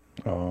feeling.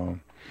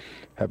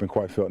 Haven't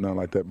quite felt nothing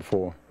like that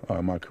before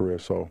in my career.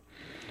 So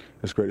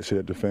it's great to see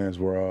that the fans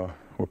were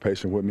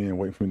patient with me and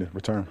waiting for me to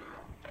return.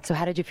 So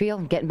how did you feel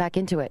getting back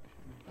into it?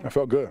 I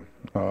felt good.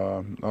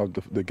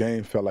 The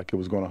game felt like it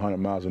was going 100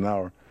 miles an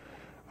hour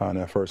in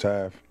that first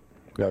half.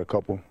 Got a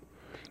couple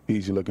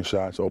easy-looking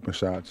shots, open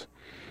shots.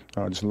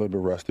 Just a little bit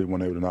rusty,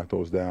 wasn't able to knock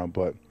those down.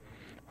 But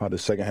the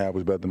second half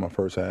was better than my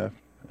first half.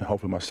 And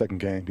hopefully my second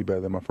game be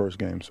better than my first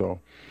game. So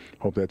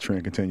hope that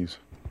trend continues.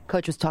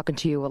 Coach was talking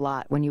to you a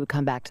lot when you would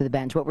come back to the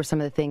bench. What were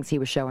some of the things he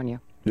was showing you?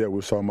 Yeah, we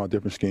were talking about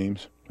different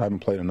schemes. I haven't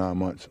played in 9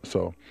 months,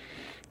 so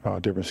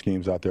different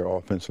schemes out there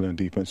offensively and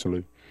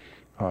defensively.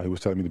 He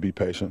was telling me to be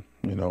patient.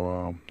 I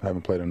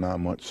haven't played in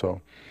 9 months, so.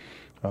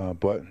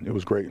 But it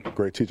was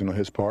great teaching on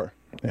his part,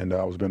 and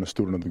I was being a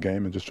student of the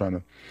game and just trying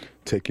to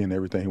take in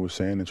everything he was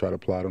saying and try to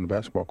apply it on the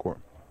basketball court.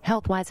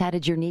 Health-wise, how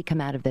did your knee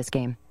come out of this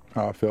game?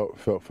 I felt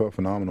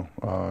phenomenal.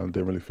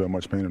 Didn't really feel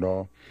much pain at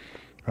all,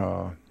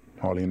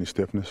 hardly any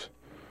stiffness.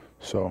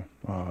 So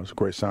it's a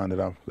great sign that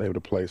I was able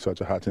to play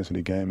such a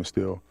high-intensity game and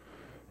still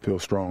feel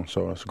strong.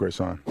 So that's a great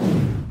sign.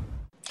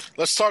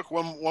 Let's talk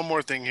one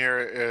more thing here.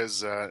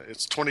 It's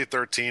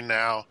 2013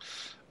 now.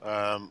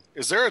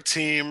 Is there a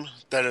team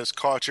that has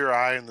caught your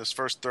eye in this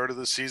first third of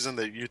the season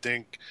that you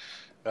think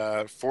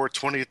for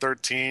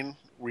 2013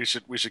 we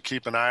should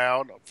keep an eye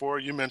out for?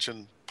 You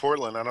mentioned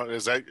Portland. I don't.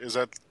 Is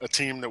that a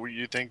team that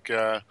you think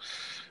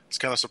is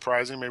kind of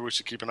surprising? Maybe we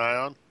should keep an eye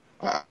on.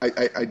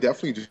 I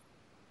definitely do.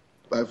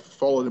 I've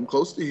followed him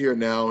closely here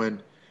now,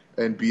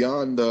 and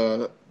beyond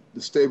the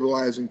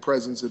stabilizing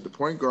presence at the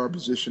point guard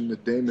position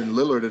that Damian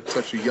Lillard at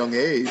such a young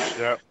age,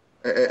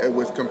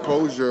 with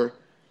composure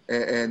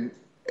and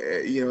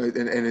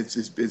it's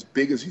as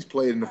big as he's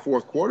played in the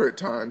fourth quarter at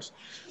times.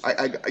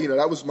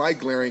 That was my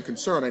glaring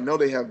concern. I know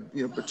they have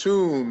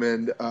Batum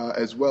and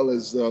as well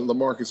as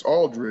LaMarcus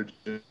Aldridge.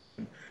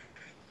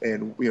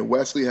 and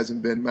Wesley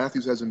hasn't been,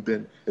 Matthews hasn't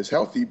been as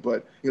healthy,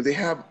 but they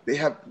have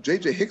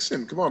J.J.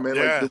 Hickson. Come on, man!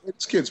 Yeah. Like the way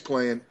this kid's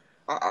playing,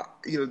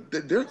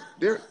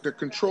 they're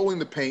controlling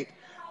the paint.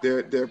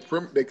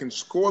 They can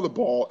score the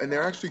ball, and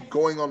they're actually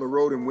going on the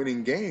road and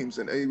winning games.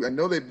 And I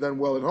know they've done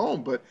well at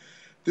home, but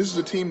this is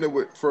a team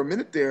that for a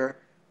minute there,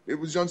 it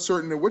was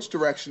uncertain in which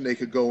direction they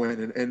could go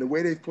in. And the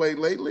way they've played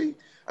lately,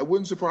 it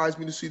wouldn't surprise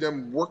me to see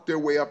them work their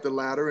way up the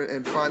ladder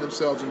and find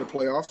themselves in the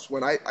playoffs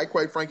when I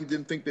quite frankly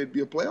didn't think they'd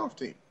be a playoff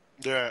team.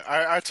 Yeah,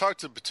 I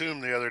talked to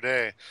Batum the other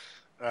day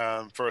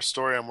for a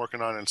story I'm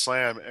working on in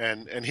Slam,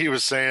 and he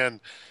was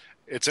saying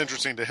it's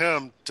interesting to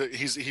him.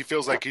 He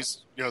feels like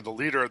he's the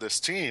leader of this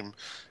team,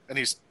 and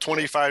he's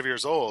 25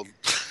 years old.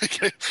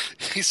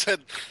 He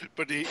said,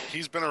 but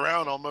he's been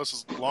around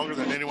almost longer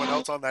than anyone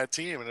else on that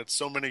team, and it's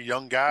so many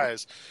young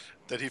guys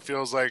that he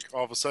feels like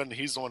all of a sudden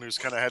he's the one who's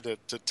kind of had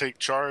to take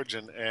charge,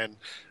 and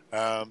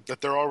that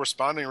they're all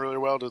responding really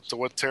well to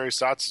what Terry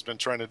Stotts has been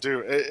trying to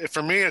do.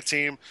 For me, a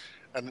team,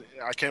 and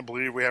I can't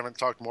believe we haven't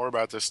talked more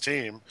about this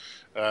team,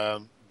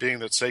 being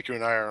that Sekou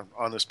and I are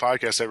on this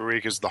podcast every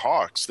week, is the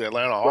Hawks, the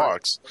Atlanta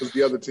Hawks. That was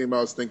the other team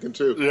I was thinking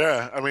too.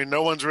 Yeah, I mean,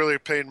 no one's really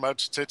paid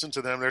much attention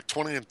to them. They're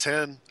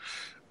 20-10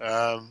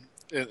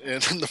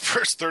 in the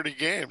first 30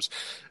 games.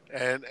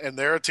 And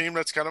they're a team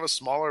that's kind of a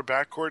smaller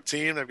backcourt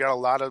team. They've got a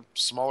lot of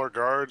smaller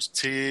guards,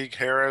 Teague,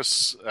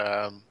 Harris,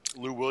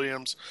 Lou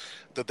Williams,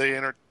 that they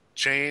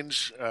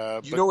interchange.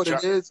 You know what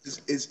it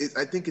is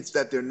I think it's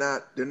that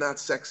they're not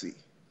sexy.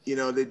 They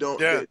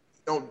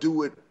don't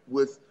do it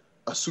with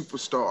a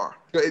superstar.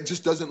 It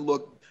just doesn't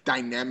look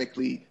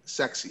dynamically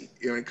sexy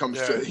when it comes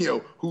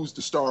to who's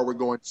the star we're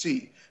going to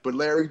see. But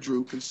Larry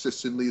Drew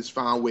consistently has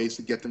found ways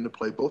to get them to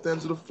play both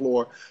ends of the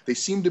floor. They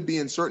seem to be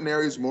in certain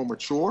areas more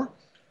mature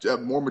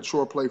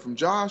play from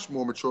Josh,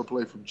 more mature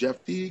play from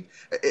Jeff Teague,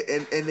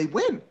 and they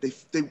win.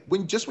 They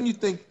win just when you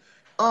think,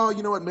 oh,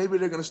 you know what, maybe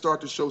they're going to start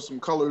to show some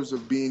colors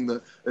of being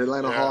the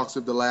Atlanta Hawks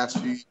of the last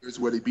few years,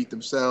 where they beat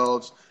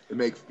themselves, they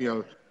make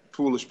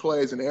foolish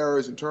plays and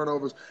errors and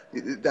turnovers.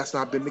 That's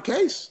not been the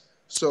case.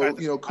 So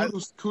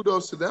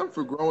kudos to them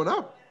for growing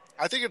up.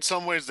 I think in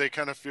some ways they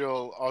kind of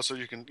feel also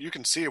you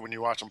can see it when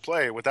you watch them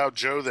play. Without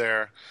Joe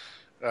there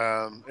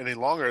any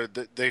longer,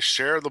 they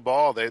share the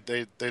ball.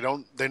 They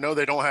know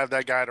they don't have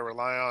that guy to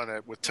rely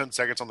on with 10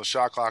 seconds on the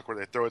shot clock where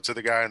they throw it to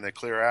the guy and they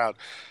clear out.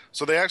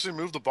 So they actually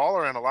move the ball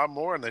around a lot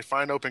more, and they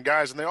find open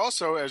guys. And they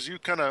also, as you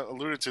kind of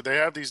alluded to, they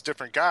have these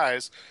different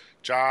guys,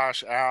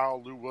 Josh,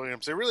 Al, Lou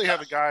Williams. They really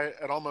have a guy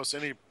at almost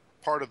any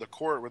part of the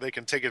court where they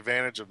can take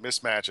advantage of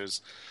mismatches,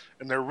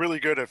 and they're really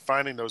good at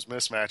finding those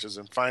mismatches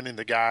and finding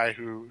the guy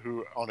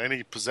who on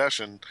any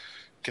possession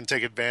can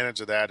take advantage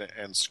of that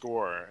and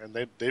score.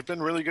 And they've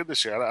been really good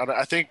this year.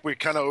 I think we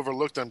kind of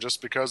overlooked them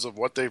just because of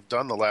what they've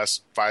done the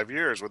last 5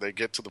 years, where they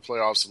get to the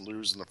playoffs and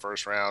lose in the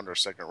first round or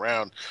second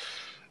round.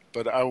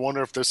 But I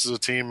wonder if this is a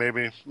team,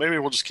 maybe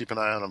we'll just keep an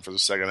eye on them for the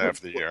second half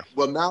of the year.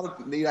 Well, now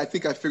I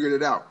think I figured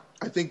it out.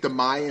 I think the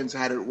Mayans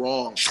had it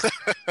wrong.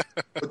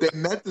 What they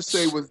meant to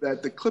say was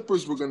that the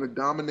Clippers were going to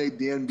dominate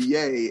the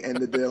NBA and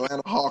that the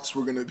Atlanta Hawks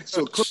were going to –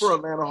 so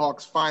Clipper-Atlanta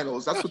Hawks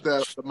finals. That's what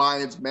the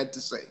Mayans meant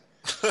to say.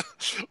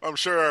 I'm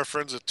sure our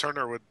friends at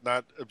Turner would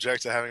not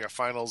object to having a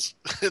finals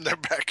in their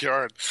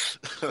backyard.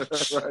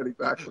 Right,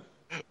 exactly.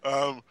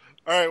 All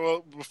right,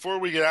 well, before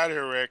we get out of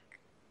here, Rick,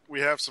 we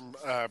have some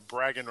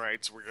bragging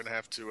rights we're going to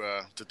have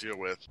to deal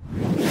with.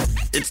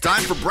 It's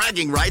time for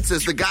bragging rights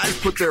as the guys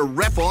put their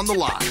rep on the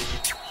line.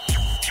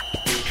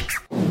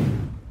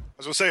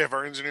 I was going to say, if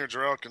our engineer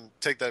Jarrell can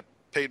take that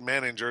Peyton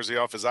Manning jersey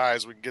off his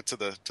eyes, we can get to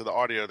the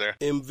audio there.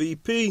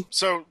 MVP.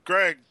 So,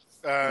 Greg,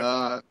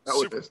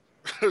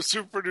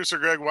 super producer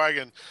Greg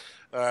Wigan,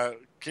 can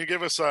you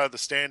give us the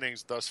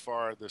standings thus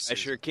far this season? I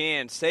sure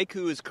can.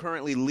 Sekou is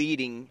currently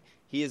leading.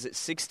 He is at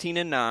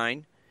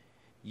 16-9.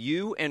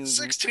 You and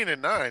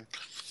 16-9.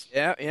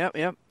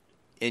 Yeah.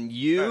 And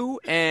you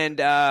and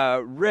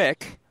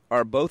Rick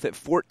are both at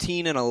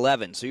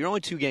 14-11. So you're only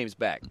 2 games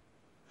back.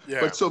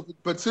 Yeah.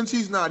 But since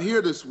he's not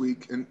here this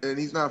week and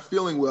he's not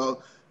feeling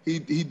well, he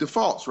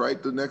defaults,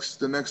 right? The next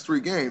 3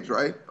 games,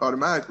 right?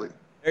 Automatically.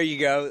 There you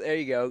go.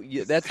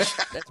 That's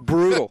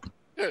brutal.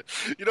 You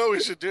know what we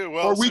should do?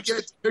 Well, or we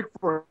get to pick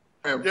for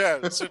him.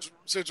 Yeah,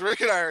 since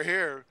Rick and I are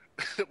here,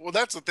 well,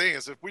 that's the thing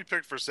is if we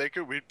picked for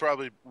Sekou, we'd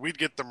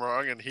get them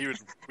wrong, and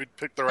we'd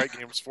pick the right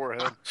games for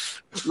him.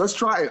 Let's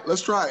try it.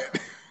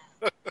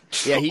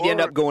 Yeah, he'd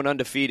end up going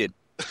undefeated.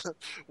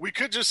 We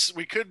could since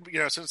we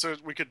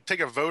could take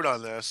a vote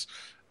on this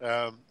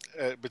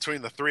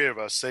between the 3 of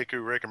us,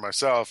 Sekou, Rick, and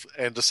myself,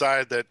 and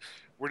decide that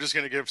we're just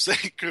going to give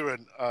Sekou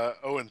an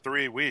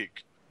 0-3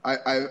 week.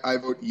 I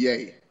vote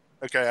yay.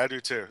 Okay, I do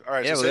too. All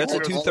right, yeah, so that's a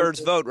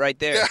 2/3 vote right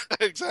there. Yeah,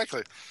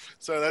 exactly.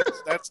 So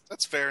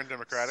that's fair and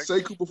democratic.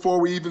 Sekou, before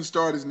we even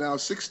start, is now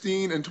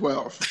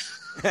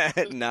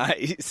 16-12.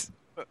 Nice.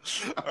 All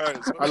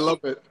right, so I love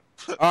it.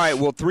 All right,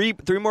 well, three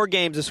more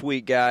games this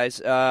week, guys.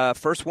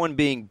 First one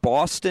being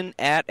Boston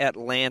at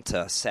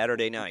Atlanta,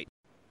 Saturday night.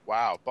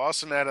 Wow,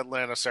 Boston at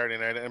Atlanta Saturday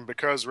night, and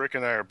because Rick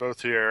and I are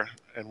both here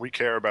and we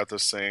care about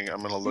this thing, I'm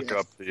going to look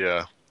up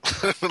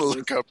I'm gonna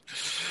look up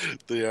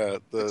the.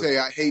 I tell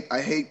you,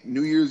 I hate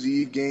New Year's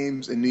Eve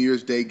games and New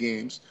Year's Day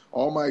games.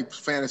 All my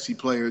fantasy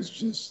players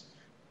just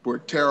were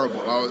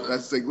terrible.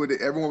 That's like what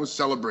everyone was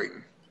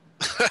celebrating.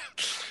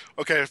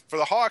 Okay, for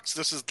the Hawks,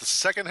 this is the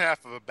second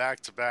half of a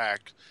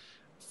back-to-back.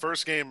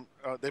 First game,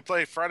 they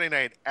play Friday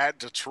night at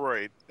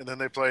Detroit, and then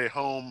they play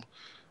home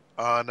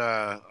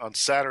on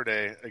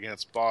Saturday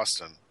against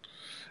Boston.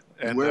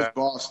 And where's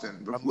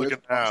Boston? I'm looking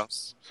now.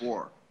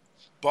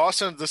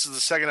 Boston, this is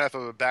the second half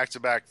of a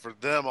back-to-back for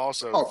them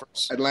also. Oh,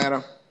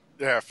 Atlanta.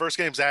 Yeah, first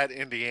game's at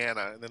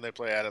Indiana, and then they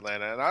play at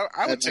Atlanta. And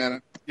I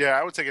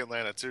would take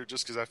Atlanta too,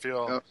 just because I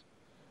feel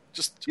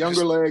just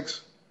younger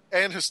legs.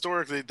 And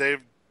historically, they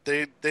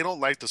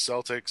don't like the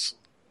Celtics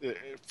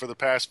for the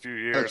past few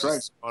years. That's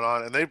right. Going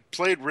on, and they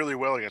played really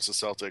well against the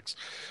Celtics.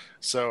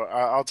 So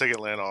I'll take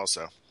Atlanta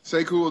also.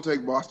 Sekou will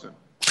take Boston.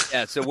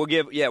 Yeah, so we'll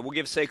give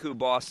Sekou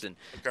Boston.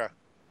 Okay.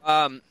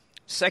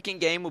 Second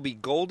game will be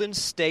Golden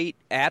State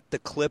at the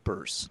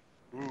Clippers.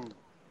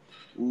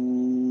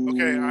 Ooh.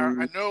 Okay, I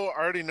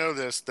already know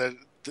this, that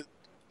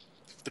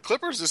the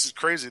Clippers, this is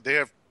crazy. They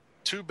have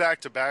 2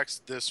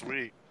 back-to-backs this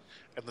week,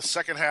 and the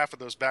second half of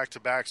those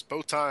back-to-backs,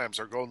 both times,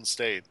 are Golden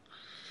State.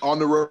 On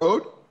the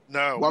road?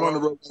 No. One on the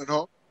road, one at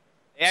home?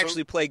 They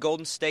actually play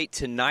Golden State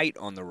tonight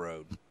on the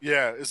road.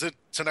 Yeah, is it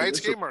tonight's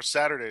game or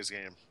Saturday's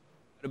game?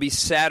 It'll be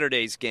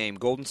Saturday's game,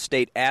 Golden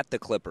State at the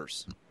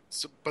Clippers.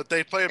 So, but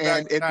they play it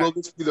back. And will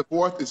this be the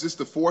fourth? Is this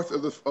the fourth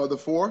of the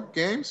 4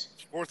 games?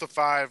 Fourth of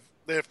 5.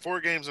 They have 4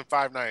 games in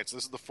 5 nights.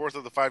 This is the fourth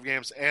of the 5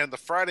 games. And the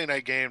Friday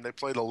night game, they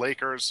play the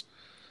Lakers.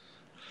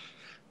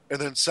 And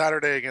then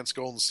Saturday against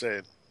Golden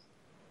State.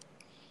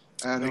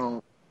 At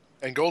home.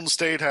 And Golden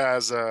State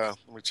has, let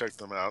me check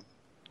them out.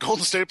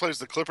 Golden State plays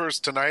the Clippers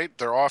tonight.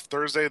 They're off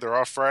Thursday. They're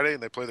off Friday.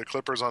 And they play the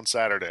Clippers on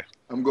Saturday.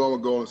 I'm going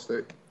with Golden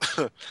State.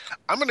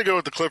 I'm going to go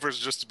with the Clippers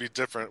just to be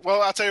different.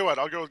 Well, I'll tell you what.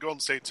 I'll go with Golden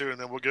State too, and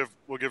then we'll give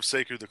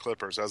Sekou the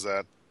Clippers. How's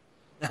that?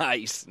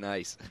 Nice.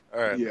 All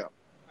right. Yeah. All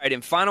right,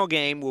 and final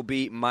game will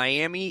be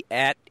Miami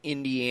at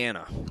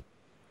Indiana.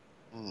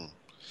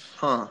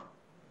 Huh.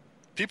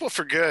 People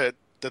forget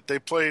that they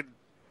played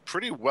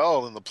pretty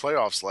well in the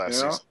playoffs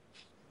last season.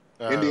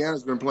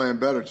 Indiana's been playing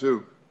better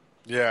too.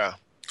 Yeah.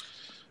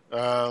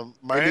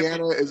 Miami,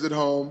 Indiana is at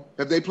home.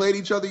 Have they played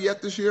each other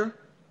yet this year?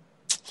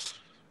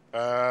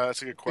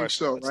 That's a good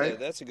question. I think so, right?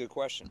 That's a good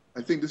question.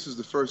 I think this is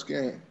the first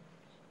game.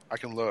 I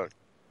can look.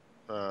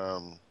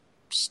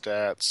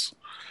 Stats.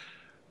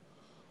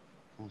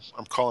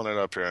 I'm calling it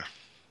up here.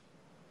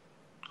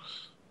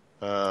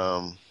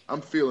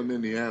 I'm feeling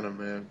Indiana,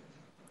 man.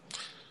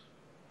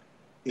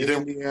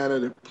 Indiana,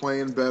 they're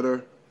playing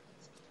better.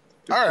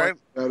 All right.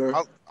 Better.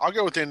 I'll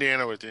go with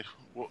Indiana with you.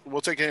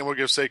 We'll take it and we'll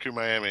give Sekou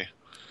Miami.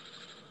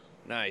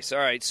 Nice. All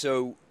right,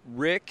 so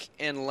Rick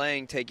and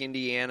Lang take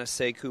Indiana,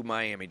 Sekou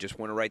Miami. Just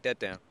want to write that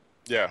down.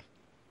 Yeah.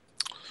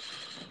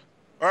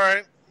 All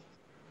right.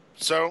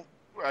 So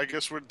I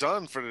guess we're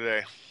done for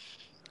today.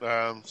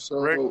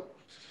 Rick,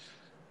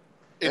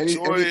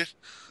 enjoy.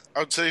 I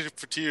would say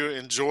to you,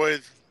 enjoy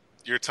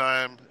your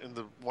time in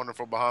the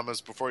wonderful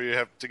Bahamas before you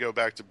have to go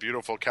back to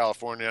beautiful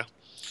California.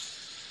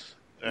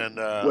 And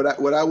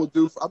what I will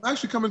do, I'm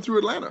actually coming through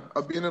Atlanta.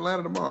 I'll be in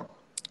Atlanta tomorrow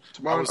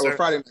or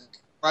Friday night.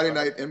 Friday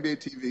night, NBA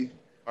TV.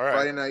 All right.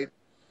 Friday night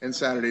and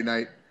Saturday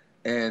night.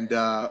 And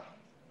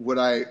what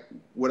I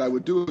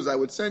would do is I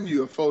would send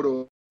you a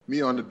photo of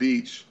me on the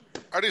beach.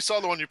 I already saw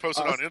the one you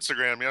posted on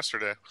Instagram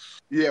yesterday.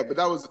 Yeah, but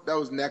that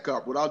was neck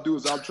up. What I'll do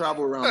is I'll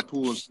travel around the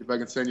pool and see if I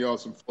can send you all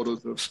some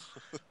photos of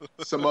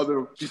some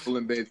other people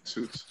in bathing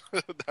suits.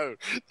 No.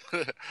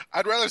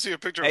 I'd rather see a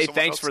picture of someone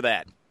thanks else. for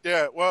that.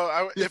 Yeah,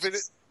 well,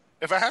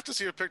 if I have to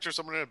see a picture of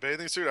someone in a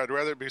bathing suit, I'd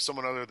rather it be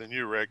someone other than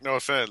you, Rick. No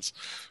offense.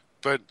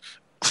 But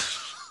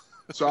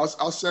so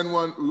I'll send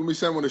one. Let me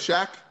send one to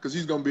Shaq because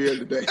he's going to be here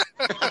today.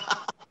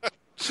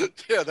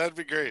 Yeah, that'd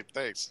be great.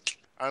 Thanks.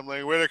 I'm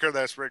Lang Whitaker.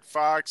 That's Rick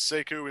Fox.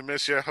 Sekou, we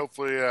miss you.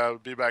 Hopefully we'll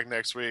be back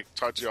next week.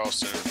 Talk to you all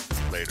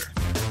soon. Later.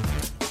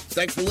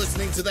 Thanks for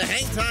listening to the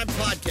Hang Time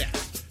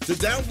Podcast. To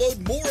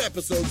download more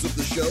episodes of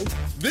the show,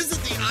 visit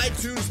the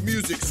iTunes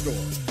Music Store.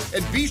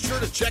 And be sure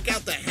to check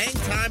out the Hang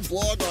Time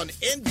blog on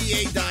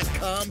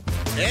NBA.com.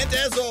 And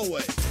as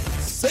always,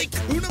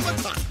 Sekou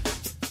Matata.